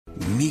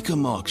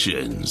Mecum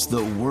Auctions,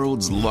 the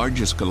world's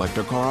largest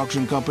collector car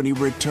auction company,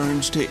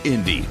 returns to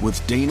Indy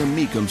with Dana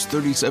Mecum's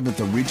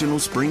 37th Regional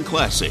Spring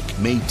Classic,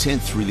 May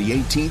 10th through the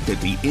 18th at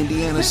the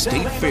Indiana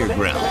State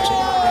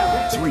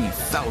Fairgrounds.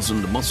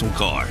 3,000 muscle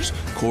cars,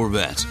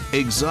 Corvettes,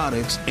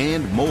 exotics,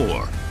 and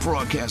more.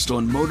 Broadcast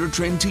on Motor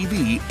Trend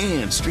TV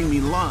and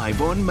streaming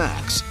live on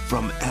Max.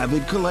 From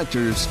avid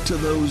collectors to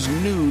those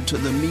new to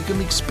the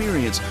Mecum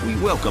experience, we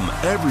welcome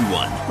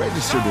everyone.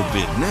 Register to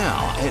bid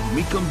now at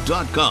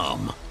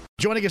Mecum.com.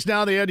 Joining us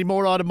now, the Andy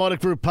Moore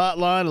Automotive Group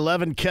hotline.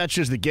 11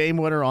 catches, the game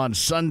winner on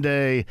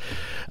Sunday.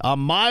 A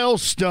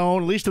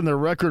milestone, at least in the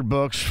record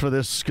books for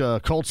this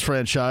Colts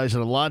franchise,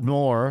 and a lot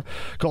more.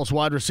 Colts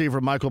wide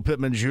receiver Michael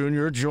Pittman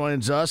Jr.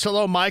 joins us.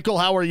 Hello, Michael.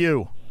 How are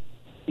you?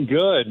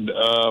 Good.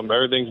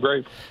 Everything's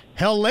great.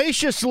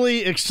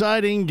 Hellaciously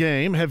exciting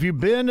game. Have you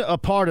been a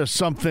part of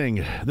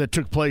something that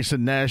took place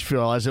in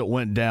Nashville as it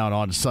went down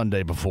on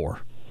Sunday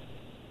before?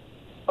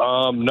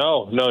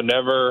 No,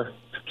 never.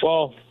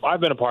 Well,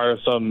 I've been a part of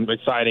some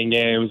exciting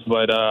games,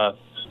 but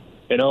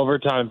an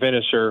overtime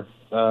finisher,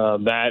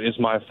 that is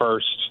my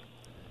first.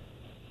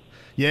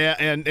 Yeah,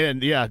 and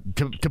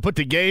to put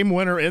the game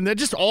winner in there,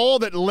 just all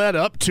that led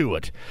up to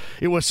it.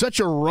 It was such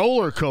a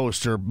roller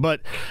coaster,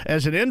 but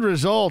as an end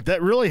result,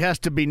 that really has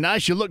to be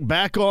nice. You look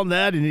back on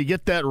that and you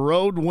get that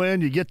road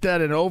win, you get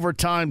that in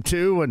overtime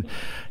too, and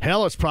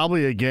hell, it's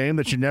probably a game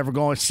that you're never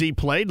going to see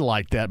played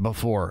like that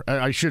before.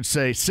 I should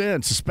say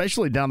since,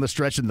 especially down the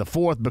stretch in the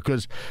fourth,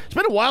 because it's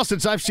been a while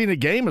since I've seen a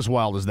game as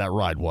wild as that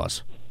ride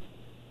was.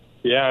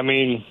 Yeah, I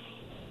mean,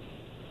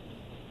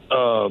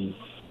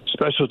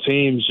 special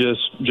teams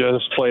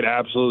just played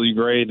absolutely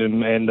great,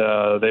 and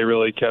they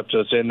really kept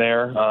us in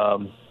there.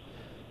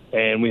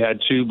 And we had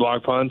 2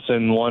 block punts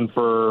and one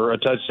for a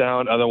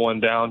touchdown, other one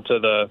down to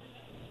the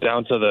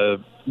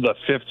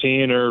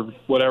 15 or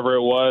whatever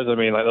it was. I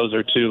mean, like, those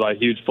are 2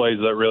 huge plays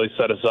that really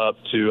set us up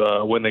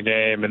to win the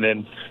game, and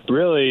then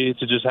really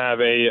to just have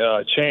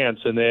a chance.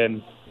 And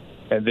then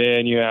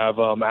you have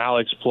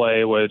Alex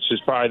play, which is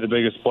probably the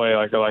biggest play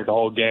like the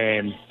whole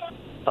game,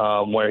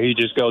 where he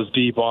just goes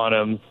deep on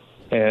him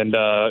and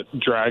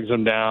drags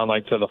him down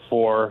to the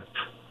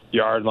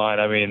 4-yard line.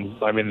 I mean,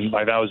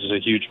 that was just a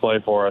huge play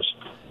for us.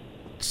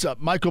 So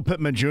Michael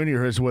Pittman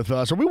Jr. is with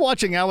us. Are we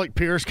watching Alec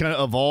Pierce kind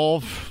of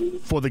evolve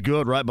for the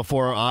good right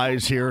before our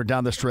eyes here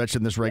down the stretch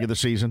in this regular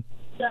season?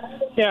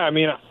 Yeah, I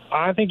mean,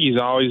 I think he's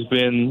always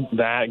been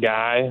that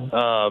guy.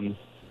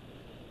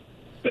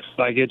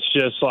 It's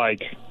just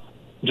like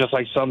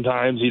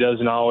sometimes he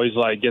doesn't always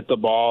get the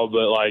ball,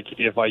 but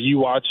if you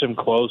watch him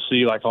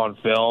closely on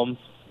film,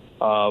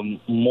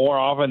 more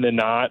often than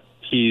not,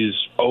 he's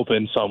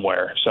open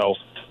somewhere. So,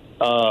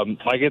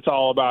 it's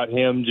all about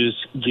him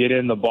just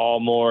getting the ball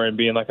more and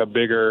being a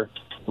bigger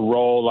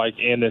role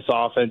in this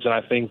offense. And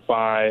I think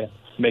by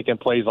making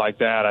plays like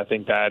that, I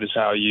think that is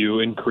how you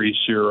increase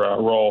your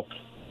role.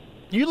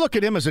 You look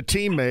at him as a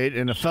teammate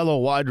and a fellow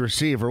wide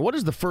receiver. What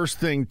is the first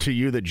thing to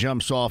you that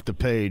jumps off the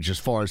page as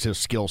far as his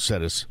skill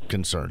set is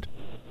concerned?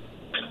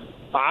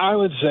 I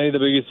would say the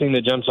biggest thing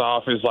that jumps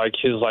off is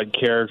his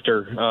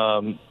character.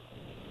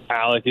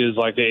 Alec is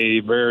a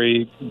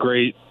very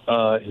great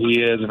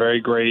he is a very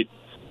great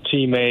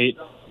teammate,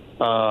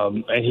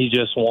 and he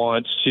just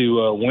wants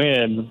to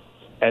win.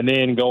 And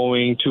then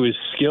going to his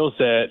skill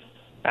set,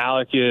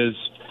 Alec is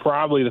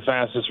probably the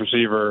fastest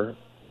receiver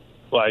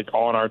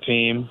on our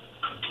team.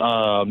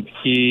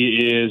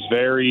 He is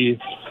very,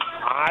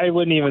 I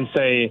wouldn't even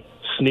say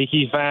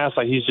sneaky fast,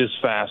 he's just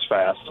fast.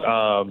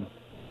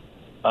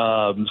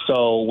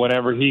 So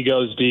whenever he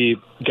goes deep,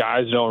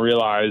 guys don't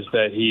realize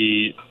that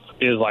he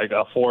is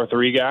a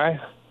 4-3 guy,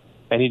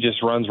 and he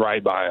just runs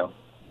right by him,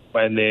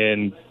 and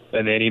then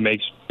he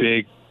makes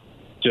big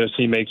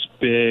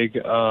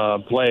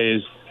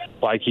plays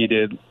like he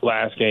did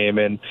last game.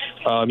 And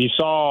you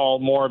saw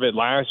more of it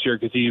last year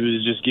because he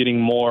was just getting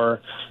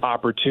more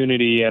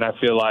opportunity, and I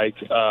feel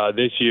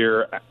this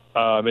year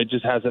it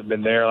just hasn't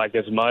been there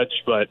as much.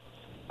 But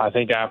I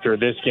think after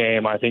this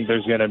game, I think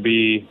there's going to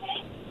be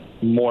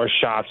more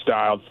shots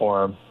dialed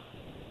for him.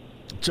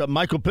 So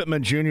Michael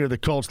Pittman Jr., the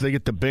Colts, they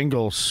get the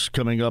Bengals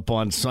coming up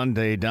on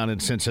Sunday down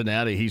in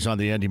Cincinnati. He's on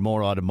the Andy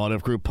Moore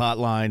Automotive Group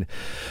hotline.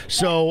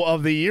 So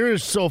of the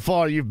years so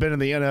far you've been in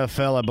the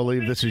NFL, I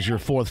believe this is your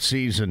 4th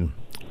season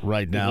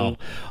right now.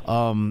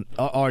 Mm-hmm.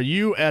 Are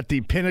you at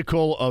the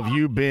pinnacle of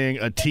you being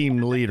a team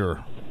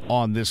leader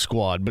on this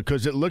squad?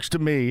 Because it looks to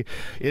me,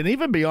 and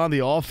even beyond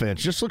the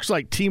offense, just looks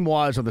like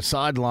team-wise on the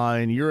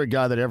sideline, you're a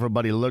guy that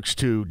everybody looks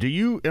to. Do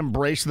you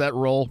embrace that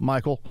role,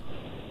 Michael?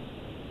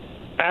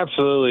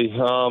 Absolutely.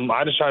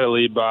 I just try to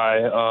lead by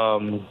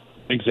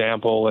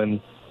example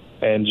and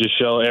just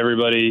show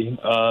everybody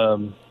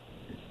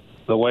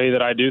the way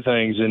that I do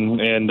things.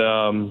 And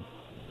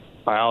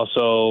I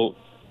also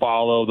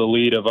follow the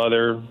lead of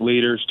other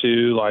leaders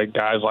too,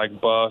 guys like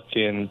Buck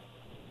and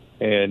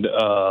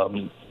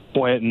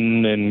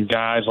Quentin and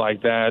guys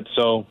like that.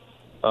 So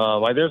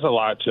there's a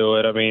lot to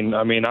it. I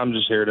mean, I'm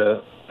just here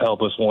to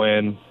help us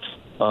win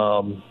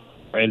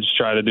and just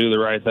try to do the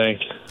right thing.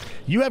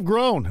 You have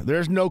grown.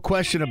 There's no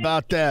question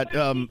about that.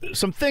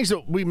 Some things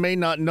that we may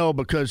not know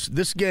because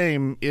this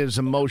game is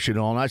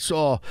emotional. And I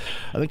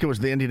think it was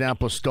the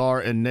Indianapolis Star,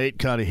 and Nate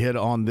kind of hit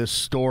on this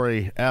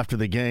story after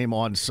the game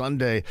on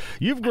Sunday.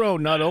 You've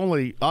grown not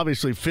only,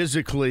 obviously,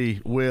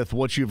 physically with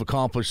what you've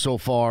accomplished so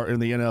far in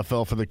the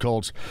NFL for the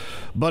Colts,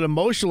 but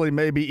emotionally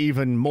maybe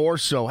even more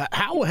so.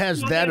 How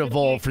has that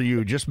evolved for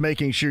you, just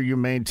making sure you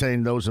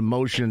maintain those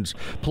emotions,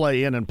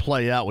 play in and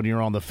play out when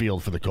you're on the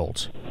field for the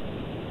Colts?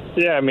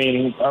 Yeah, I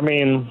mean,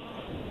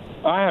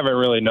 I haven't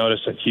really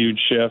noticed a huge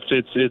shift.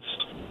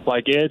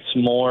 It's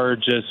more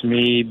just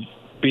me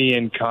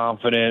being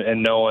confident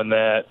and knowing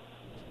that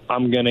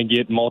I'm gonna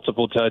get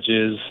multiple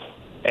touches,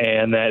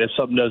 and that if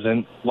something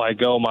doesn't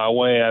go my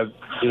way, I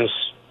just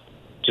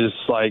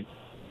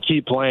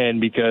keep playing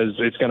because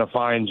it's gonna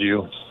find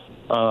you.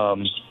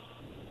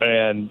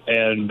 And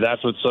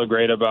that's what's so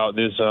great about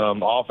this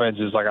offense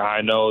is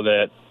I know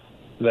that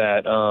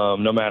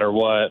no matter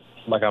what,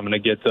 I'm going to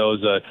get those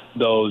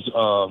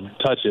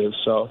touches.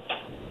 So,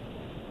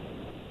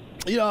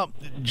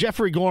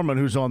 Jeffrey Gorman,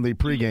 who's on the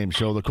pregame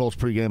show, the Colts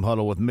pregame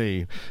huddle with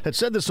me, had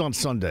said this on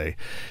Sunday.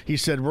 He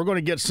said, we're going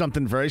to get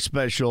something very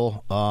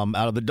special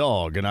out of the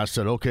dog. And I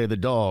said, okay, the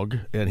dog.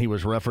 And he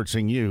was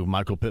referencing you,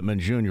 Michael Pittman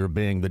Jr.,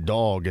 being the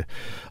dog,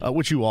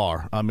 which you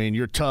are. I mean,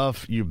 you're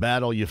tough, you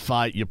battle, you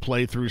fight, you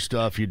play through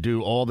stuff, you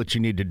do all that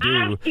you need to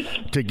do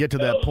to get to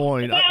that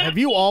point. Have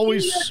you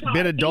always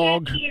been a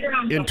dog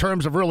in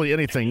terms of really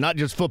anything, not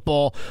just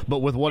football, but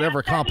with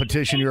whatever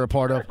competition you're a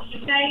part of?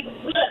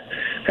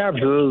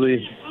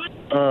 Absolutely.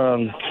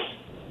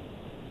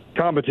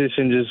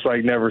 Competition just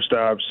never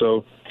stops.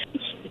 So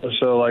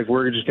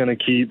we're just gonna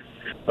keep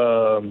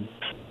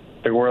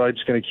we're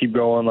just gonna keep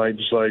going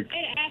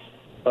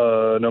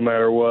no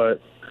matter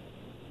what.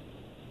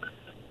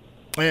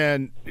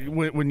 And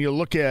when you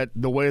look at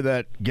the way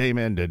that game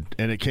ended,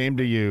 and it came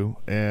to you,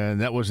 and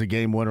that was the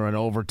game winner in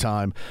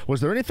overtime,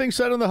 was there anything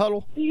said in the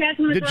huddle?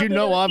 Did you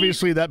know,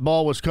 obviously, that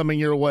ball was coming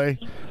your way?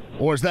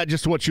 Or is that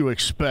just what you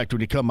expect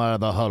when you come out of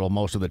the huddle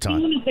most of the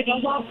time?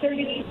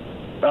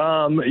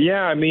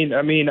 Yeah,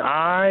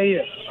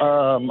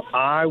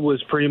 I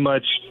was pretty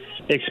much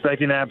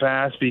expecting that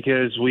pass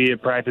because we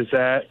had practiced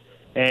that,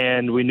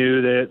 and we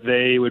knew that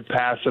they would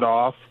pass it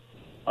off.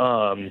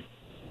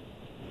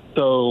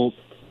 So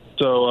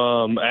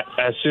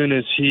as soon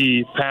as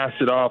he passed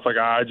it off,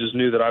 I just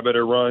knew that I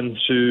better run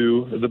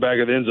to the back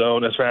of the end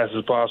zone as fast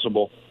as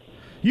possible.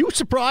 You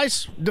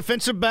surprise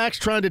defensive backs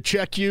trying to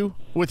check you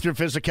with your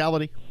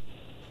physicality?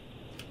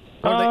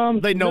 Or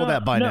they know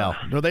that by now.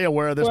 Are they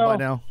aware of this by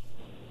now?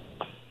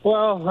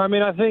 Well, I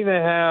think they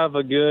have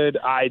a good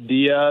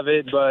idea of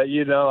it, but,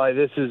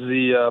 this is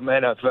the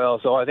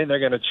NFL, so I think they're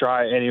going to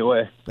try it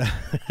anyway.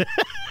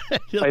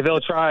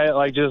 They'll try it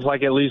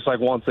at least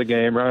once a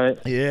game, right?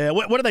 Yeah.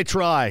 What do they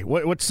try?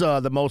 What's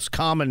the most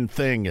common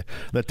thing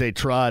that they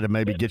try to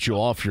maybe get you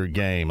off your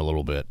game a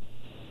little bit?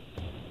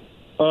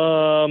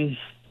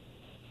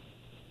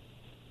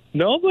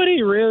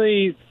 Nobody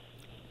really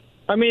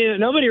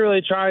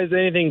tries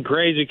anything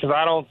crazy because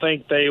I don't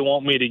think they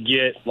want me to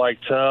get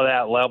to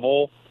that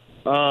level.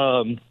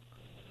 Because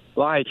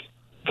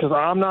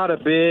I'm not a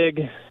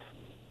big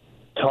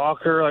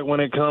talker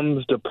when it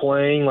comes to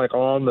playing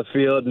on the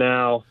field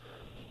now.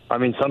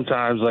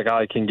 Sometimes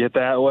I can get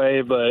that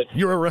way, but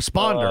you're a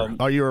responder.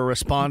 Are you a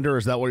responder?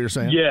 Is that what you're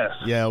saying? Yes.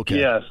 Yeah. Okay.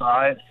 Yes,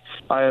 I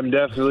am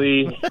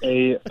definitely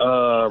a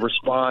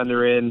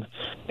responder,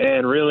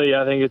 and really,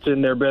 I think it's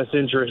in their best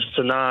interest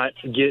to not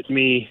get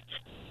me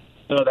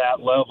to that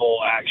level.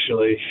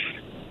 Actually,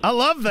 I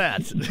love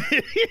that.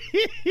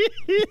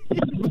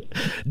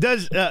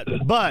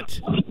 But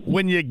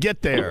when you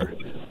get there,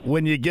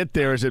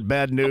 is it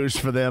bad news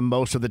for them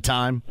most of the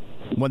time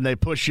when they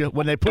push you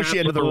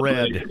into the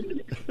red?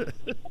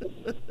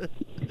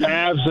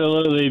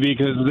 Absolutely,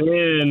 because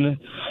then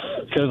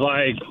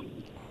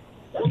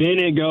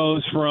it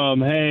goes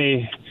from,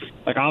 hey,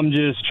 I'm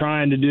just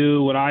trying to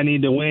do what I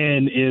need to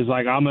win, is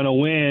I'm going to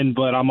win,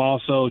 but I'm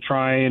also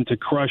trying to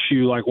crush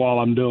you while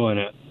I'm doing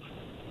it.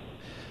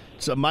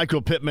 So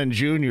Michael Pittman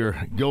Jr.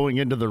 going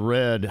into the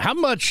red. How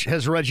much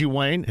has Reggie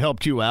Wayne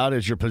helped you out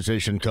as your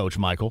position coach,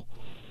 Michael?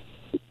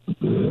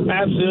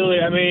 Absolutely.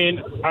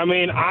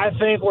 I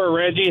think where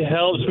Reggie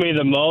helps me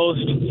the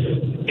most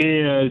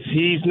is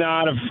he's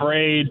not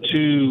afraid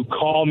to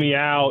call me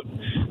out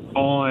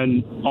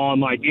on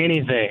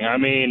anything.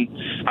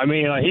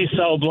 He's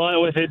so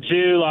blunt with it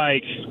too.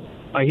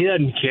 He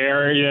doesn't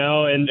care,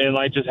 and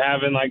just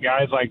having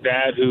guys like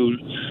that who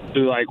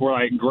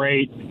were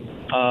great.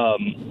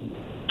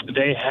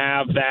 They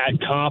have that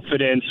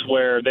confidence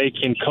where they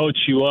can coach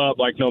you up,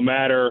 no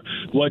matter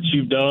what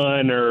you've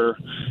done or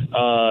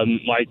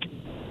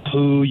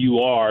who you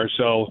are.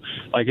 So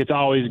it's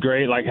always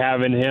great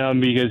having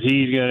him because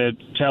he's going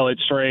to tell it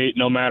straight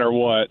no matter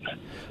what.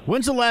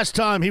 When's the last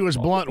time he was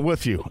blunt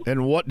with you,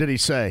 and what did he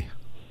say?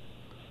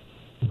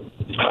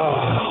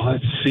 Oh,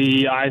 let's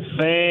see. I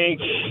think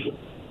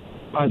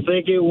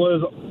it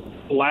was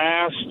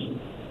last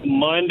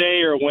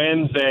Monday or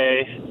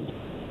Wednesday.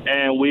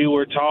 and we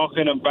were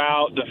talking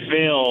about the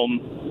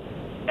film,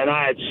 and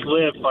I had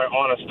slipped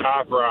on a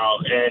stop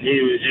route, and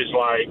he was just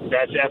like,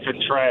 "That's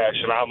effing trash."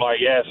 And I'm like,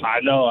 "Yes, I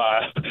know.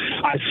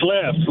 I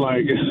slipped.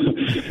 Like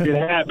it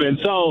happened."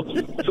 So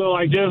just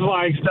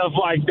like stuff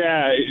like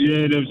that.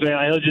 You know what I'm saying?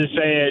 Like, he'll just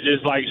say it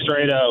just like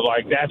straight up,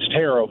 like, "That's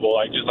terrible."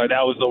 Like just like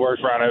that was the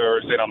worst route I've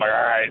ever seen. I'm like,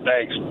 "All right,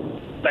 thanks."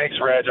 Thanks,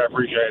 Reg. I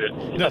appreciate it.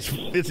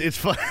 It's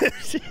fun.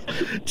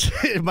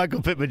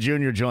 Michael Pittman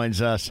Jr.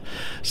 joins us.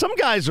 Some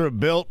guys are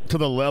built to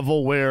the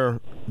level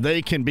where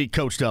they can be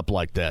coached up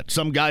like that.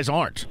 Some guys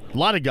aren't. A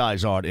lot of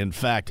guys aren't, in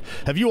fact.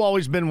 Have you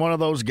always been one of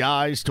those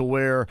guys to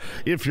where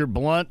if you're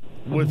blunt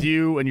with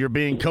you and you're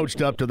being coached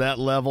up to that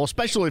level,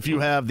 especially if you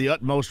have the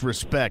utmost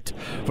respect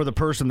for the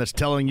person that's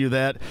telling you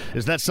that,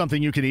 is that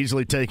something you can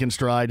easily take in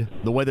stride,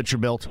 the way that you're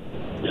built?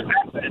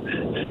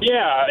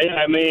 Yeah,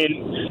 I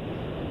mean,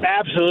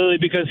 absolutely,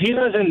 because he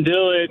doesn't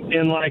do it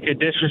in like a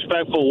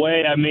disrespectful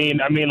way. I mean,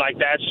 like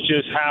that's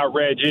just how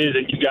Reg is,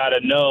 and you got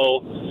to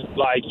know,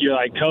 like you're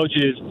like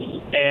coaches.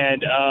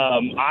 And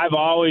I've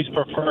always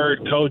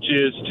preferred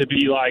coaches to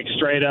be like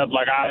straight up.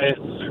 Like I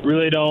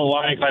really don't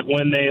like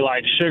when they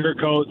like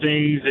sugarcoat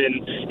things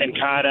and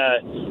kind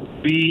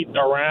of beat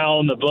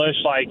around the bush.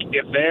 Like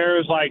if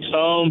there's like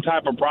some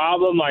type of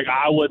problem, like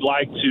I would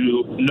like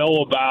to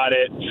know about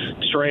it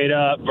straight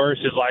up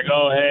versus like,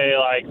 "Oh, hey,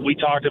 like we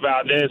talked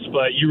about this,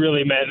 but you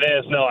really meant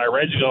this." No, like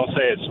Reggie's gonna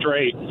say it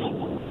straight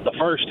the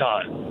first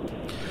time.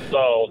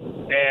 So,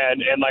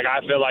 and like I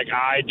feel like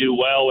I do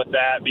well with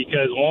that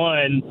because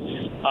one,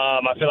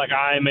 I feel like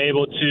I'm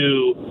able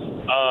to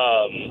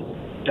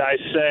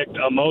dissect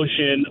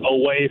emotion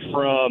away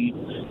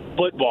from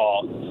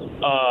football.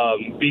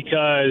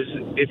 Because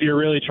if you're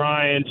really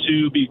trying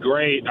to be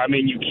great, I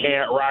mean, you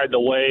can't ride the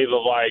wave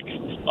of like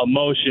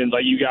emotions.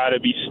 Like you got to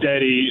be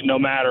steady no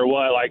matter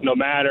what. Like no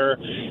matter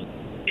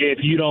if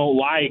you don't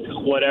like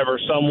whatever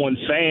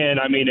someone's saying,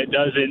 I mean, it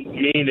doesn't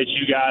mean that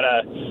you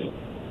gotta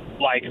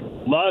like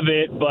love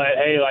it, but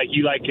hey, like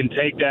you like can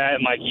take that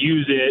and like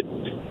use it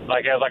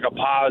like as like a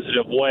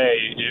positive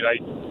way,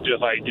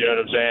 just like you know what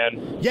I'm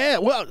saying? Yeah,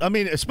 well, I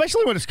mean,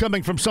 especially when it's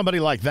coming from somebody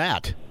like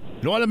that.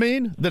 You know what I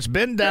mean? That's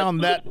been down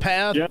that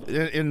path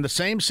in the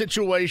same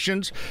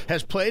situations,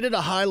 has played at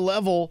a high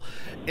level,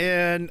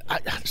 and I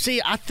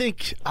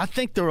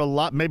think there are a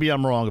lot. Maybe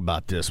I'm wrong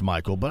about this,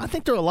 Michael, but I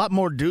think there are a lot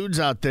more dudes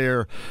out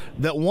there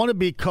that want to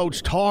be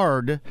coached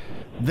hard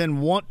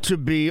than want to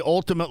be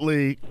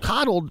ultimately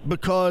coddled,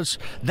 because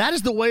that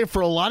is the way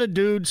for a lot of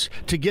dudes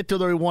to get to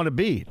where they want to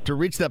be, to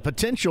reach that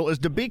potential, is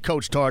to be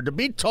coached hard, to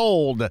be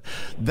told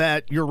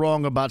that you're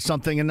wrong about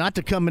something, and not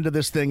to come into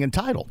this thing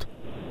entitled.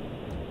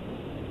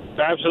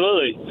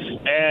 Absolutely,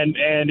 and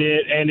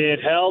it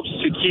helps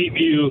to keep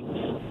you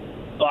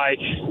like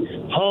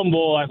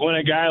humble, like when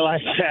a guy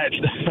like that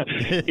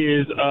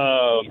is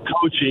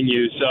coaching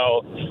you.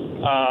 So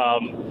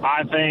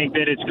I think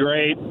that it's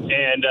great,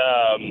 and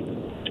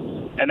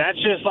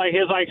that's just like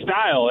his like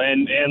style,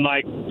 and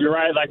like you're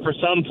right, like for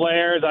some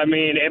players, I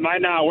mean, it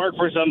might not work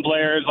for some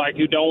players like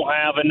who don't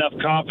have enough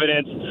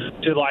confidence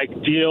to like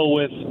deal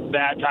with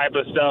that type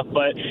of stuff.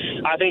 But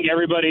I think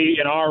everybody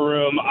in our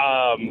room,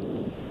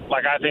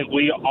 like I think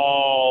we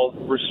all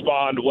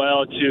respond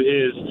well to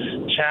his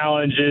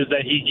challenges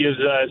that he gives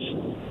us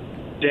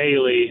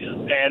daily.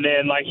 And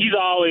then like he's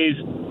always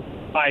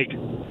like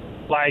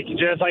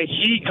just like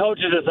he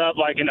coaches us up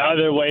like in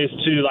other ways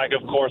too. Like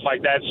of course,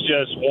 like that's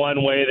just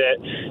one way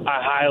that I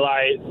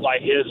highlight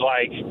like his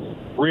like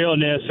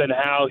realness and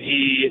how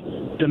he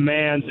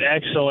demands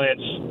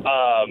excellence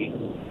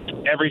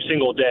every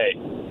single day.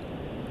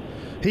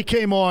 He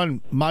came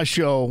on my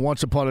show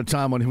once upon a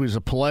time when he was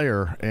a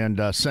player and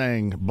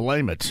sang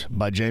 "Blame It"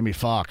 by Jamie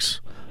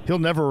Foxx. He'll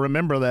never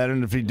remember that,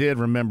 and if he did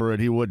remember it,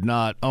 he would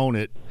not own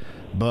it.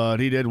 But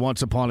he did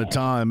once upon a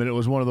time, and it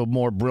was one of the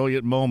more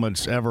brilliant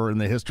moments ever in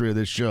the history of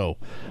this show.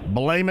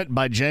 "Blame It"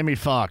 by Jamie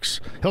Foxx.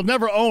 He'll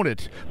never own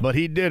it, but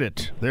he did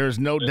it. There's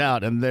no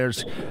doubt, and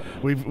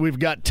we've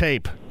got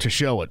tape to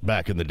show it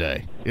back in the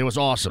day. It was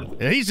awesome.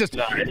 And he's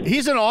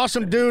an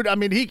awesome dude. I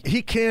mean,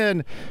 he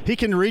can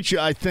reach you,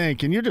 I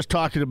think. And you're just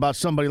talking about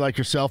somebody like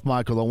yourself,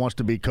 Michael, that wants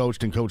to be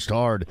coached and coached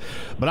hard.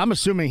 But I'm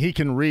assuming he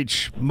can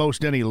reach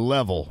most any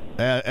level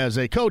as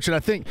a coach. And I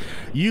think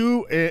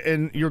you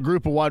and your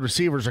group of wide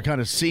receivers are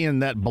kind of seeing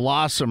that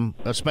blossom,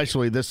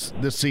 especially this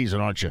season,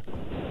 aren't you?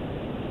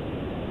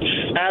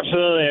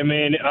 Absolutely. I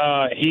mean,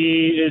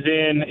 he is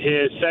in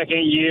his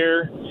second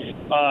year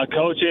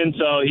coaching,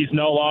 so he's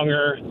no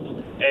longer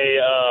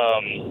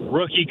a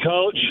rookie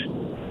coach.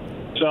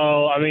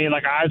 So, I mean,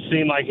 like I've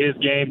seen like his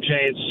game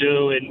change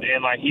too,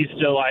 and like he's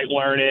still like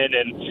learning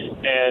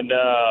and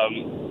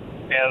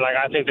like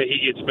I think that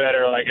he gets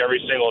better like every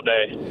single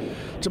day.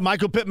 So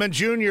Michael Pittman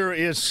Jr.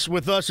 is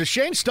with us. Is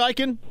Shane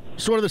Steichen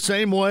sort of the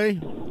same way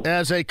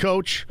as a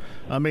coach?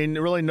 I mean,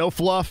 really no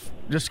fluff,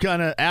 just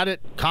kind of at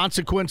it,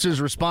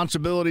 consequences,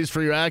 responsibilities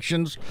for your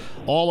actions,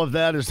 all of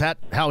that. Is that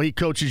how he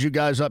coaches you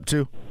guys up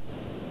too?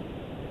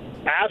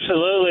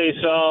 Absolutely.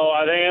 So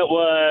I think it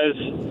was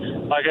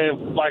like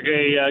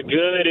a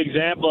good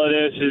example of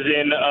this is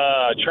in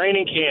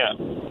training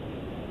camp.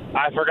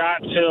 I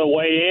forgot to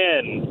weigh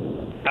in.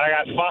 And I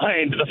got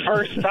fined the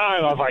first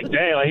time. I was like,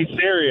 dang, like, he's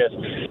serious.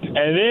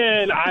 And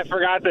then I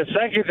forgot the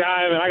second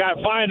time, and I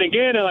got fined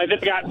again, and this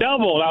got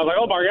doubled. I was like,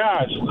 oh, my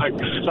gosh.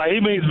 Like he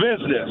means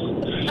business.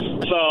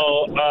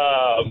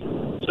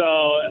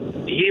 So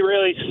he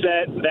really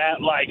set that,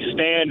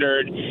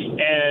 standard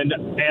and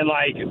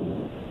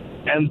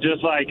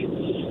just,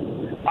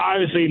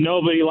 obviously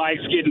nobody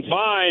likes getting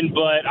fined,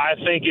 but I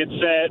think it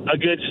set a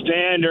good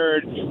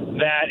standard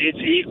that it's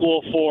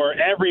equal for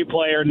every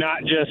player,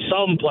 not just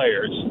some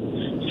players.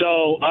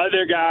 So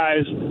other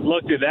guys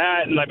looked at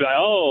that and I'd be like,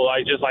 oh,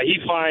 he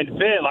fined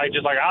Pitt,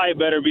 I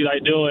better be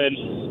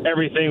doing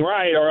everything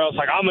right, or else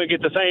I'm gonna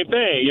get the same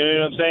thing. You know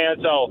what I'm saying?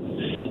 So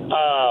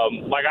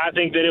I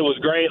think that it was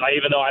great.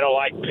 Even though I don't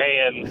like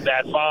paying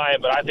that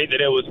fine, but I think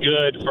that it was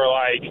good for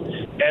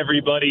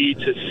everybody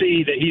to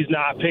see that he's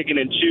not picking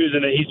and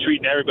choosing, that he's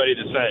treating everybody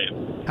the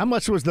same. How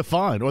much was the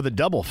fine, or the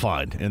double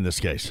fine in this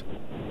case?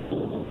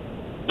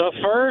 The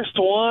first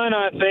one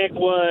I think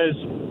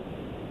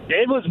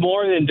it was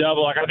more than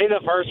double. I think the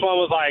first one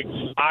was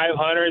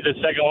 $500. The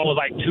second one was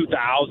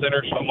 $2,000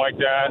 or something like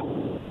that.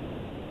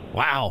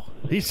 Wow.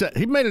 He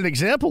made an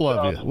example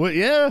of you. Well,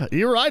 yeah,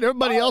 you're right.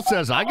 Everybody else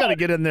says, I got to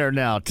get in there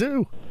now,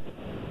 too.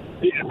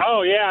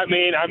 Oh, yeah. I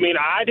mean,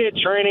 I did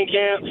training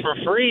camp for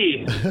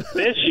free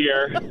this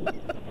year.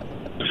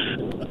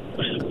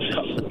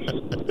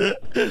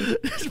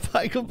 It's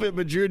Michael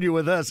Pittman Jr.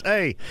 with us.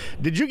 Hey,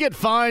 did you get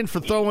fined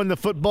for throwing the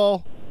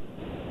football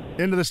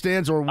into the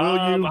stands, or will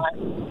you?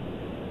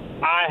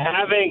 I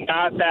haven't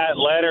got that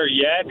letter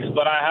yet,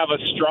 but I have a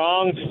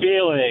strong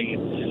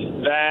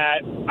feeling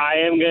that I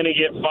am going to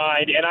get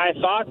fined. And I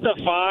thought the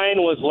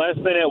fine was less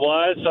than it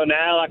was, so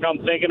now I'm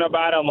thinking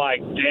about it, I'm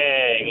like,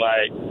 dang,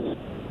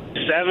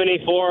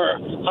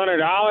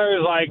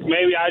 $7,400,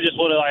 maybe I just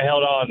would have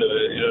held on to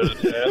it. You know what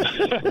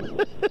I'm saying?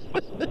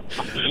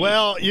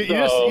 Well,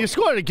 you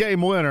scored a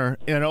game winner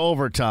in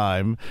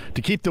overtime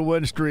to keep the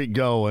win streak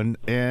going,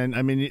 and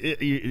I mean,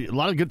 a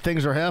lot of good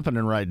things are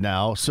happening right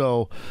now.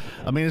 So,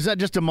 I mean, is that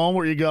just a moment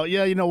where you go,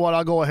 yeah, you know what,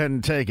 I'll go ahead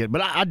and take it?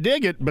 But I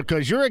dig it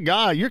because you're a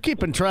guy, you're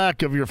keeping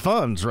track of your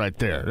funds right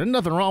there. There's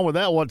nothing wrong with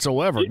that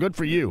whatsoever. Good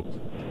for you.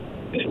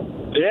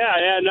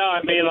 Yeah, no,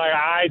 I mean,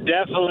 I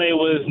definitely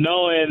was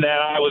knowing that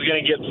I was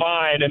going to get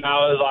fined, and I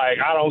was like,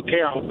 I don't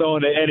care, I'm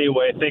throwing it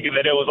anyway, thinking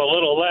that it was a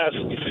little less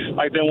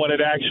than what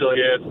it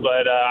actually is.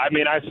 But, I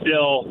mean, I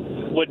still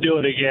would do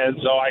it again,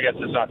 so I guess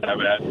it's not that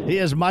bad. He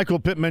is Michael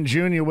Pittman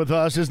Jr. with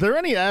us. Is there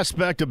any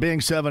aspect of being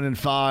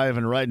 7-5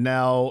 and right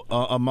now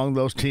among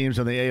those teams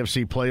in the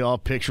AFC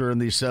playoff picture in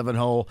the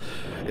 7-hole,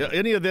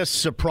 any of this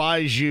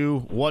surprise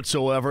you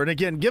whatsoever? And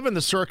again, given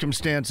the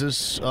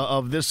circumstances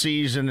of this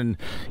season and,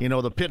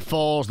 the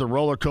pitfalls, the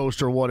roller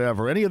coaster,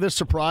 whatever, any of this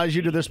surprise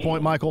you to this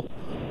point, Michael?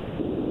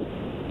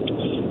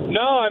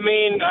 No, I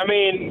mean,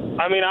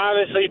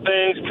 obviously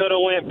things could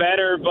have went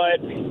better, but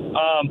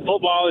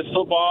football is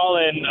football,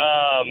 and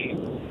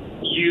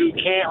you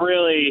can't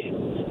really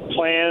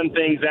plan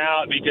things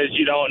out because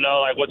you don't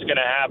know what's going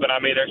to happen. I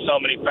mean, there's so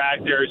many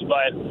factors,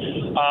 but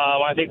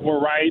I think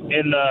we're right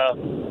in the,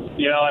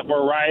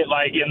 we're right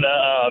in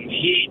the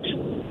heat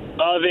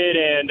of it,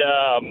 and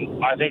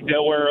I think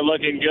that we're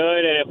looking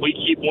good. And if we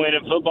keep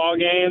winning football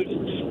games,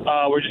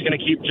 we're just going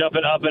to keep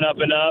jumping up and up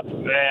and up,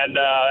 and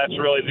that's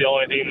really the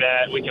only thing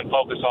that we can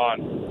focus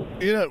on.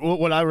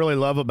 What I really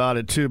love about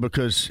it, too,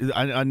 because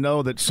I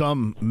know that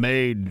some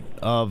made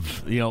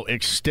of,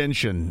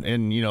 extension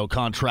and,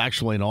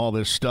 contractually and all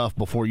this stuff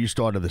before you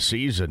started the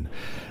season.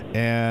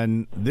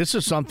 And this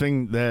is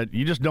something that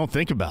you just don't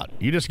think about.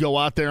 You just go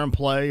out there and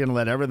play and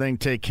let everything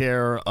take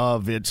care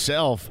of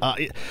itself.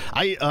 Not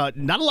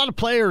a lot of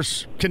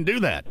players can do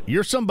that.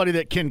 You're somebody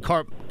that can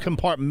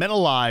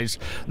compartmentalize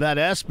that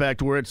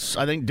aspect where it's,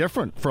 I think,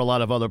 different for a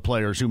lot of other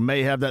players who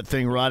may have that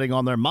thing riding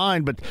on their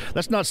mind, but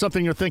that's not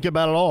something you're thinking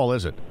about at all,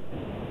 is it?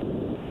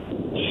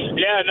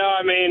 Yeah, no,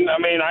 I mean,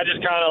 I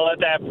just kind of let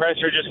that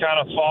pressure just kind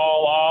of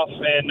fall off,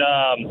 and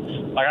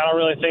I don't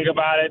really think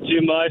about it too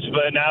much.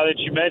 But now that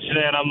you mention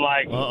it, I'm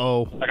like,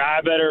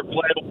 I better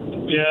play,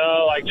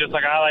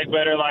 I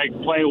better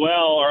play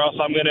well, or else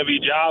I'm going to be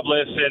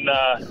jobless in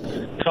a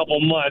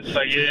couple months.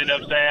 You know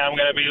what I'm saying? I'm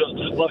going to be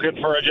looking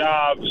for a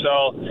job.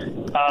 So,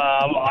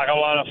 I'm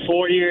on a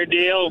 4-year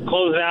deal,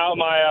 closing out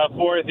my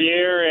 4th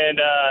year, and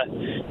I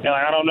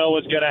don't know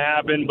what's going to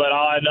happen, but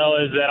all I know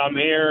is that I'm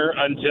here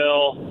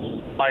until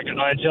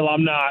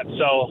I'm not.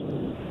 So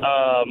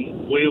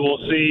we will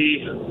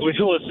see. We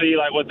will see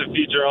what the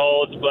future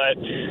holds, but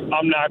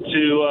I'm not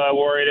too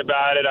worried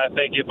about it. I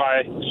think if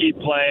I keep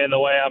playing the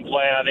way I'm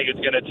playing, I think it's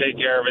going to take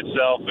care of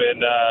itself,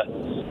 and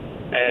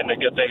the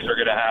good things are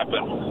going to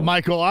happen.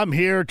 Michael, I'm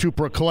here to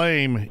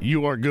proclaim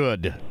you are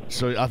good.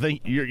 So I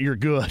think you're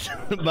good.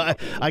 But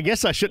I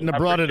guess I shouldn't have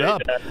brought it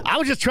up. That. I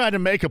was just trying to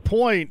make a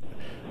point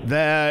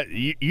that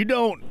you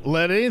don't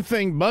let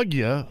anything bug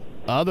you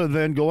other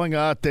than going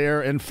out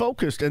there and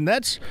focused. And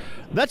that's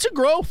a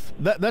growth.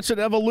 That's an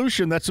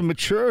evolution. That's a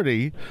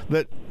maturity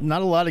that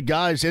not a lot of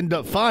guys end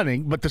up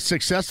finding, but the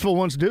successful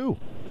ones do.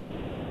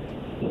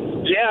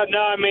 Yeah, no,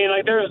 I mean,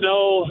 there's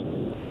no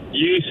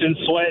used and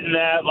sweating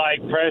that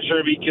like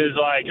pressure because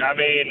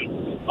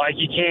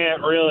you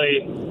can't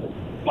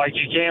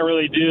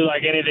really do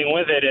like anything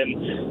with it.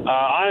 And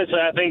honestly,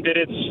 I think that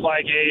it's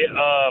like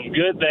a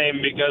good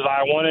thing because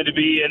I wanted to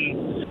be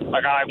in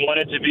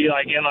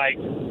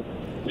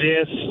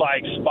this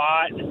like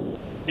spot,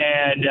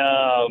 and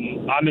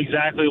I'm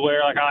exactly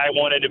where like I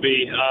wanted to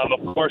be.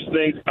 Of course,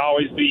 things can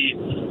always be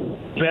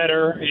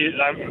better.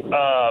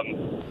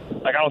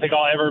 I don't think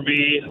I'll ever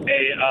be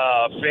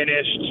a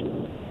finished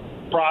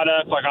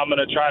product. Like I'm going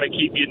to try to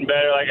keep getting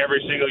better like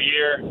every single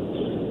year,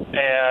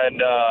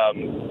 and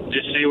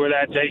just see where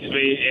that takes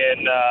me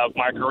in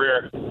my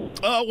career.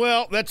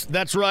 Well,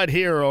 that's right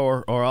here,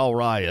 or I'll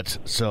riot.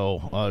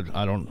 So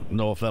I don't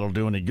know if that'll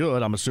do any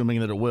good. I'm assuming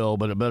that it will,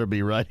 but it better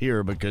be right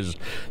here because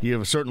you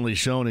have certainly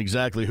shown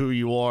exactly who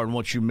you are and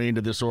what you mean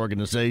to this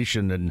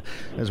organization. And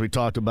as we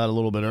talked about a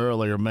little bit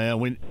earlier, man,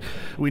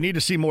 we need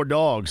to see more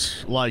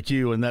dogs like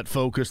you and that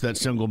focus, that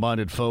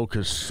single-minded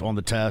focus on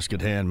the task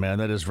at hand, man.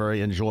 That is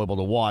very enjoyable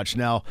to watch.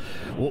 Now,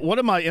 what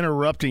am I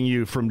interrupting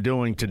you from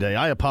doing today?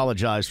 I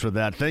apologize for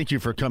that. Thank you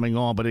for coming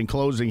on. But in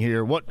closing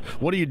here, what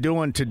are you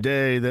doing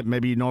today that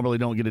maybe you normally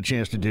don't get a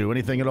chance to do?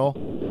 Anything at all?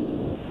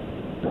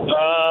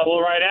 Well,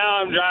 right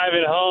now I'm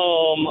driving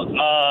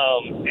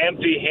home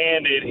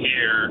empty-handed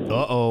here.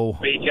 Uh-oh.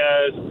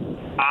 Because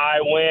I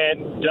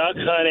went duck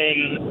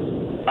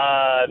hunting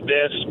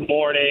this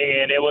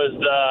morning, and it was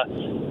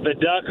the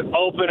duck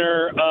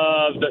opener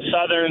of the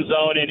Southern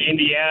Zone in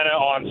Indiana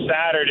on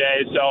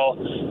Saturday. So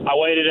I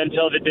waited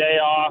until the day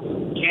off,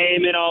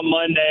 came in on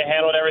Monday,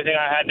 handled everything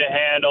I had to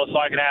handle so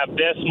I could have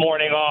this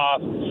morning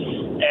off.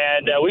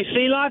 And we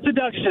see lots of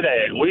ducks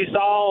today. We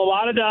saw a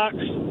lot of ducks,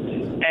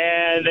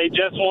 and they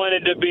just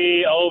wanted to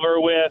be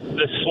over with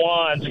the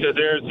swans because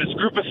there's this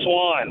group of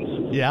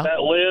swans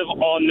that live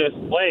on this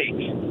lake,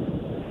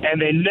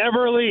 and they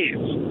never leave.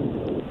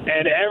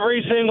 And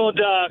every single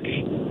duck,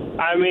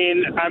 I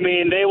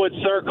mean, they would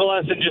circle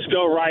us and just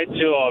go right to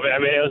them. I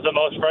mean, it was the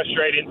most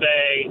frustrating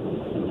thing.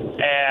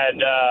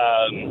 And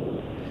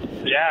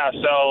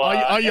so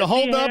are you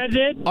holed up?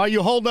 Are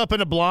you holed up in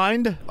a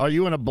blind? Are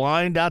you in a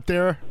blind out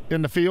there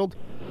in the field?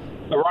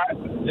 Right.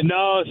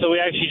 No, so we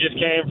actually just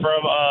came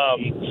from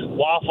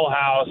Waffle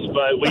House,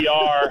 but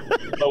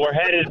we're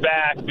headed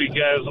back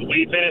because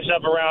we finished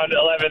up around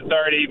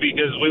 11:30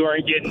 because we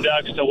weren't getting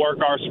ducks to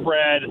work our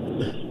spread.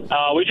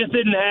 We just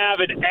didn't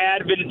have an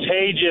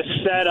advantageous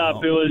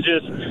setup. It was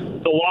just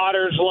the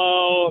water's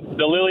low,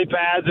 the lily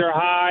pads are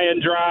high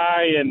and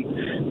dry, and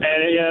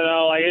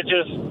it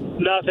just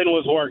nothing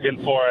was working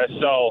for us.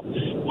 So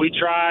we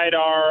tried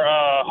our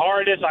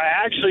hardest. I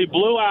actually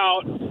blew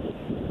out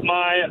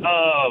my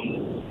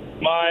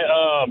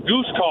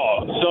goose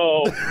call.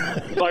 So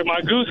like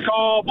my goose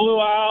call blew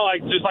out,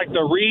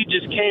 the reed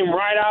just came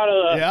right out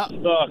of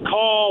the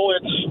call,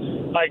 which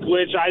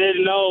I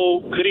didn't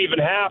know could even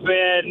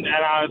happen. And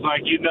I was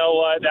like, you know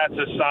what? That's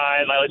a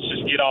sign. Let's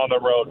just get on the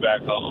road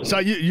back home.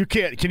 So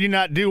can you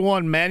not do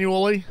one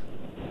manually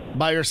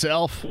by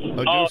yourself?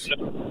 Goose?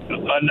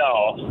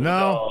 No,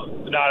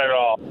 not at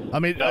all. I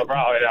mean, no,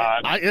 probably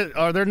not.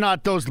 Are there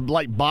not those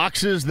like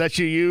boxes that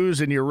you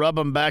use and you rub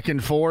them back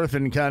and forth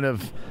and kind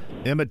of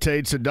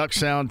imitates a duck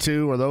sound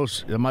too? Or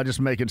those? Am I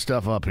just making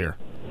stuff up here?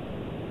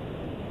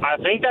 I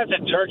think that's a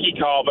turkey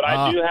call, but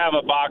I do have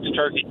a box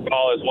turkey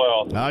call as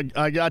well.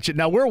 I got you.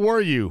 Now, where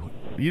were you?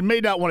 You may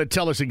not want to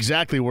tell us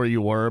exactly where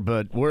you were,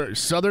 but where?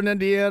 Southern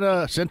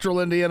Indiana, Central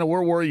Indiana.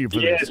 Where were you for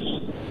this?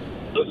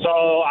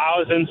 So I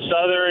was in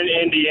Southern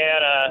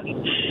Indiana.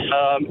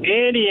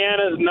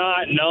 Indiana's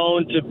not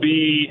known to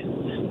be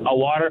a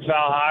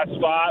waterfowl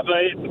hotspot,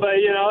 but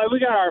we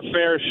got our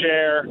fair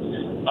share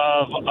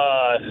of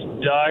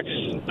ducks.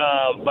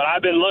 But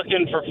I've been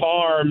looking for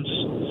farms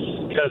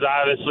because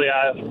obviously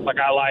I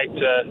like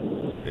to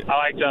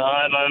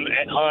hunt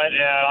and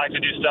I like to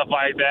do stuff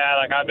like that.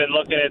 Like I've been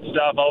looking at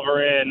stuff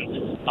over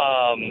in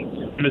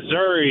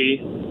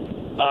Missouri.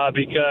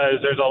 Because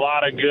there's a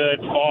lot of good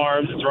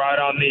farms. It's right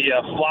on the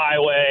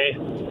flyway,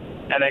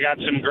 and they got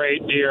some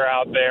great deer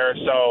out there.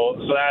 So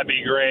that'd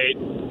be great.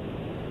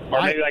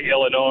 Or maybe like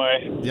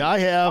Illinois. Yeah, I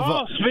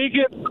have.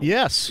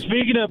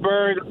 Speaking of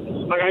birds,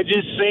 I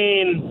just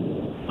seen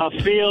a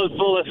field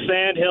full of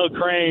sandhill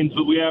cranes,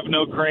 but we have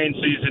no crane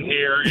season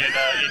here in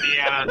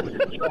Indiana,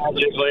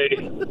 tragically.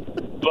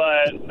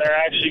 But they're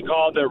actually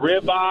called the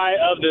ribeye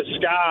of the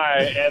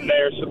sky, and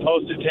they're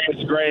supposed to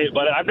taste great.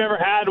 But I've never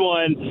had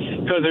one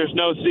because there's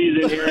no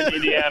season here in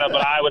Indiana,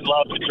 but I would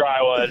love to try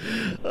one.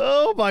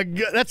 Oh, my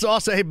God. That's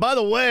awesome. Hey, by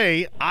the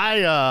way,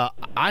 I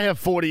have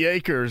 40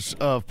 acres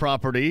of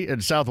property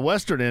in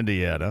southwestern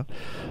Indiana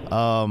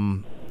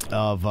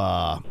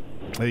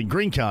in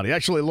Greene County,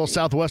 actually a little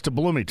southwest of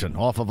Bloomington,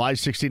 off of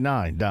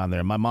I-69 down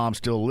there. My mom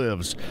still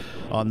lives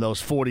on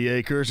those 40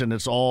 acres, and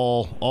it's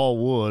all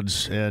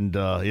woods, and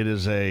it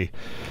is a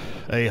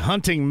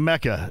hunting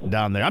mecca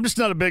down there. I'm just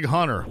not a big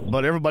hunter,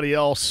 but everybody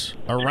else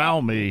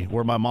around me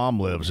where my mom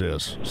lives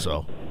is.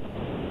 So.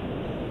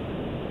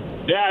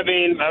 Yeah, I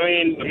think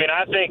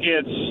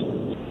it's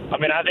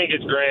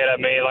great. I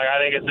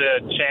think it's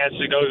a chance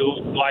to go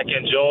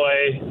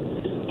enjoy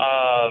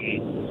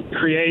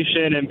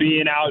creation and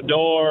being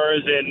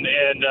outdoors,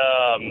 and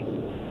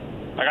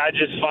like I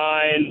just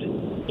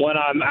find when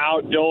I'm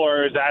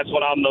outdoors, that's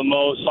when I'm the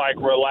most like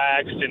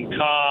relaxed and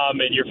calm,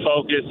 and you're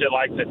focused at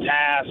like the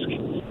task,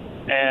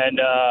 and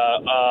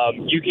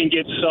you can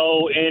get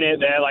so in it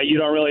that like you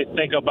don't really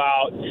think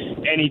about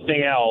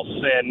anything else,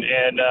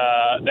 and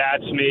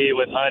that's me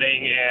with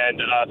hunting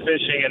and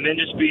fishing, and then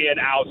just being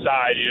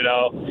outside, you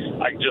know,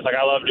 like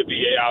I love to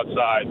be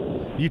outside.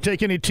 You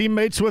take any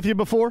teammates with you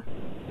before?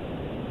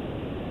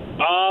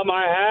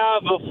 I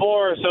have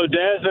before. So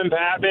Desmond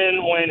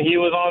Pittman, when he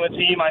was on the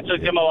team, I took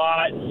him a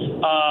lot.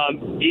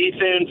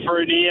 Ethan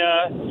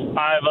Fernia,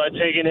 I've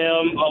taken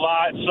him a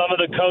lot. Some of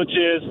the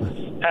coaches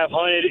have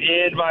hunted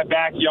in my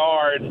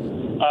backyard.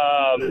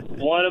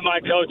 One of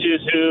my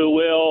coaches, who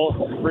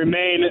will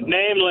remain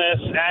nameless,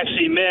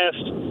 actually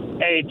missed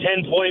a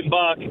 10-point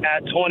buck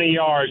at 20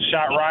 yards,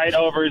 shot right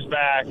over his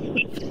back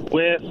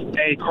with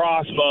a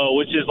crossbow,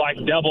 which is like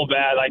double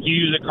bad. Like you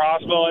use a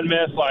crossbow and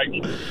miss, like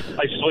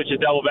switch is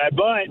double bad.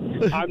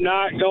 But I'm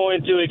not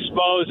going to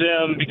expose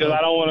him because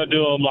I don't want to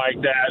do him like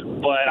that.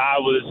 But I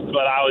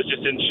was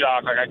just in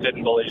shock, like I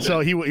couldn't believe it. So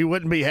he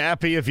wouldn't be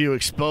happy if you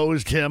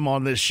exposed him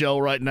on this show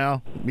right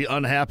now? Be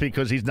unhappy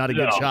because he's not a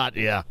good shot?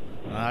 Yeah,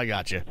 I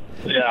got you.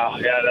 Yeah,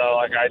 no,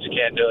 like I just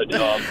can't do it to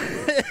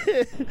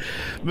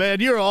him. Man,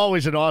 you're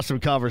always an awesome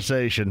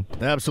conversation.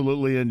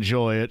 Absolutely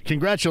enjoy it.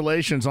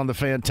 Congratulations on the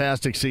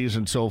fantastic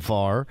season so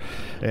far,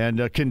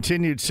 and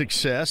continued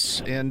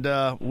success. And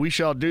we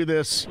shall do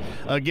this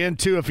again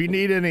too. If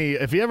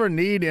you ever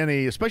need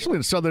any, especially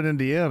in Southern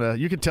Indiana,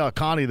 you can tell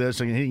Connie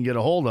this, and he can get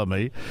a hold of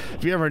me.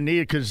 If you ever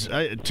need, because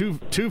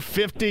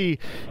 250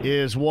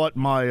 is what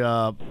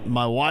my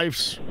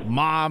wife's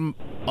mom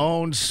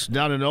owns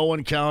down in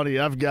Owen County.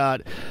 I've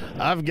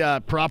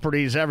got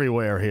properties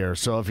everywhere here.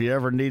 So if you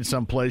ever need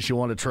someplace you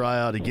want to try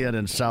out again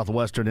in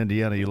southwestern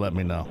Indiana, you let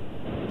me know.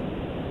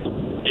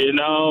 You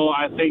know,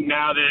 I think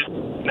now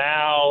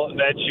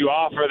that you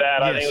offer that,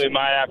 yes. I think we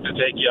might have to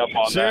take you up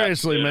on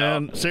Seriously, that.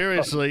 Man.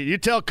 Seriously. You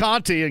tell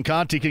Conti, and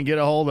Conti can get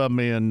a hold of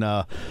me, and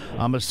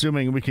I'm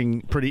assuming we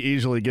can pretty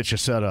easily get you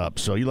set up.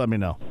 So you let me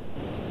know.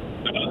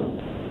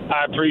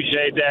 I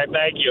appreciate that.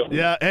 Thank you.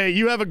 Yeah. Hey,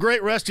 you have a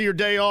great rest of your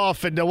day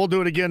off, and we'll do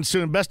it again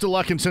soon. Best of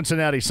luck in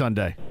Cincinnati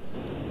Sunday.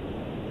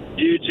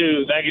 You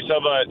too. Thank you so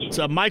much. It's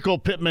Michael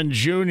Pittman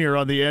Jr.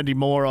 on the Andy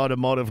Moore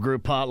Automotive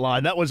Group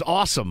hotline. That was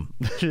awesome.